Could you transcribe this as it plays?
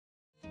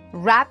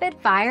Rapid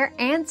fire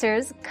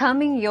answers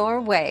coming your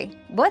way.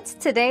 What's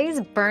today's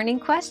burning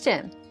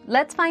question?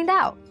 Let's find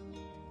out.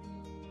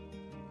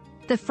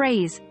 The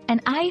phrase,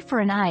 "an eye for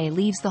an eye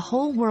leaves the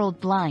whole world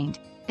blind,"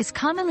 is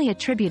commonly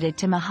attributed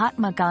to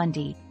Mahatma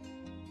Gandhi.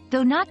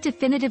 Though not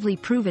definitively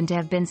proven to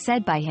have been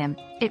said by him,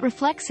 it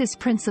reflects his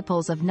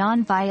principles of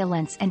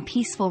non-violence and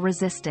peaceful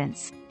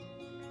resistance.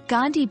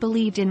 Gandhi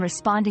believed in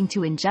responding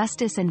to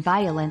injustice and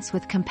violence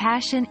with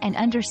compassion and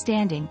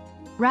understanding,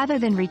 rather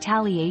than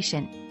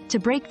retaliation, to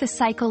break the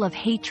cycle of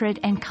hatred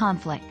and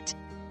conflict.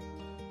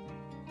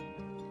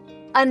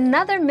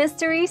 Another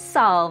mystery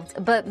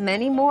solved, but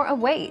many more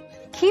await.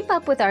 Keep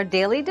up with our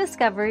daily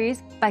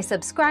discoveries by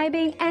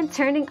subscribing and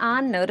turning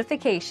on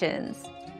notifications.